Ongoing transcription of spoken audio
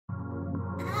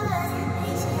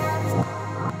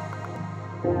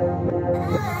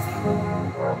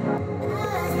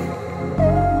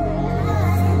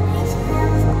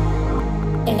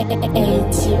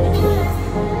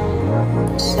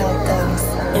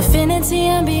Infinity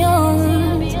and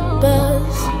beyond,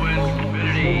 buzz.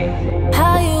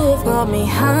 How you have got me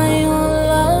high on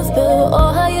love, but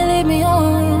oh, how you leave me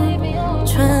on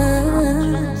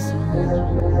trance.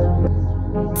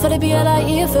 For the beat I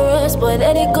hear for us, boy,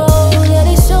 let it go, let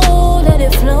it show, let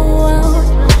it flow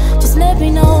out. Just let me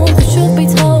know, the truth be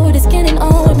told, it's getting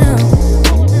old now.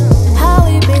 How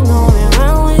we been going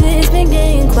around with it, it's been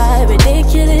getting quite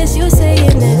ridiculous. You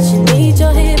saying that you need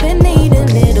your hip and need a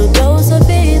little dose of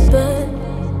it, but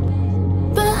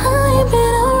I ain't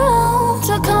been around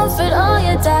to comfort all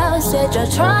your doubts. Said you're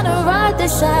trying to ride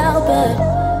this out, but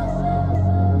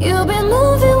you've been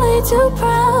moving way too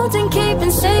proud and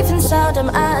keeping safe and sound. I'm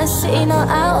out of city, not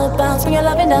out of bounds. Bring your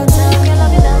loving downtown.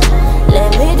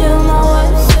 Let me do my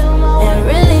worst and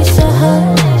release your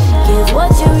hurt. Give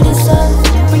what you deserve.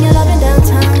 Bring your loving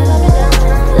downtown.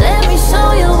 Let me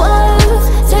show you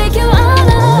worth. Take you out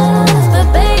of, but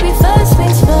baby, first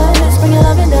things first. Bring your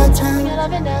loving downtown.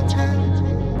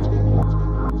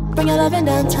 Bring your loving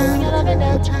downtown.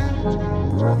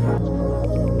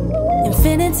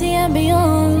 Infinity and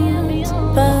beyond,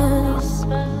 buzz.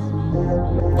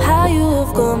 How you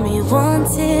have got me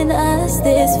wanting us.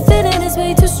 This feeling is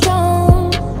way too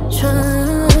strong.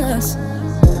 Trust.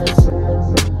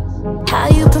 How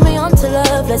you put me on to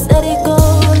love. Let's let it go,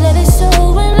 let it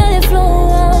show and let it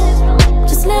flow out.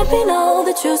 Just let me know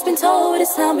the truth's been told.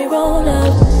 It's time we roll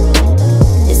up.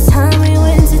 It's time we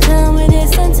went to town with it.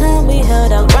 Sometime we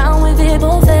held our ground with it.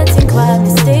 Both acting quite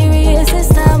mysterious. It's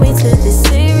time we took this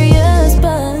serious,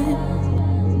 but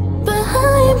I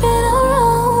ain't been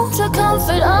around to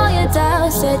comfort all your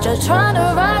doubts. Said you're trying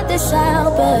to ride this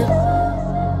out, but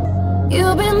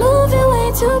you've been moving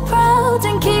way too proud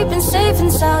and keeping safe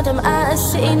and sound. I'm out of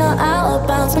city, not out of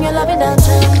bounds. Bring your loving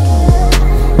downtown.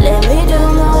 Let me do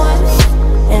my worst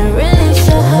and release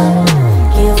your hurt.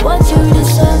 Give what you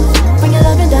deserve. Bring your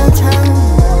loving downtown.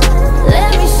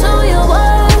 Let me show you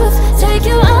worth. Take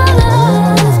you out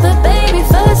of, but baby,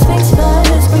 first things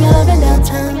first. Bring your loving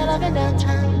downtown.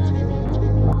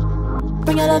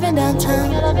 Bring your loving downtown.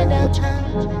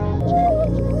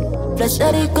 Let's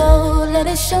let it go, let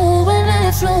it show and let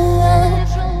it flow out.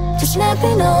 Just let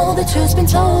me know the truth's been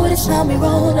told. It's time we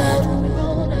roll out.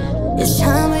 It's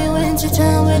time we went to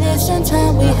town with it.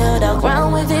 Sometime we held our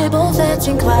ground with it. Both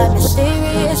acting quite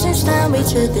mysterious. It's time we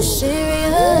took this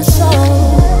serious. So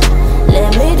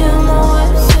let me do my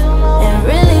worst and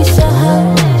release your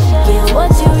hurt. Give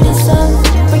what you deserve.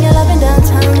 Bring your loving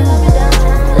downtown.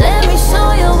 Let me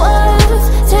show you worth.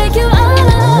 Take you out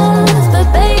of, but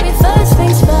baby, first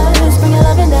things first. Bring your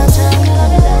loving downtown.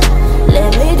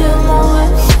 Let me do my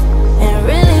worst and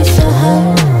release your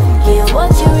hurt. Give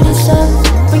what you deserve.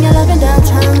 Bring your loving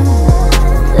downtown.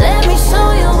 Let me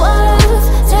show you worth.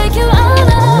 Take you out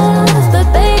of, but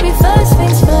baby, first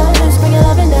things first. Bring your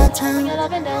loving downtown.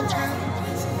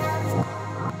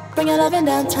 Bring your loving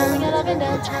downtown.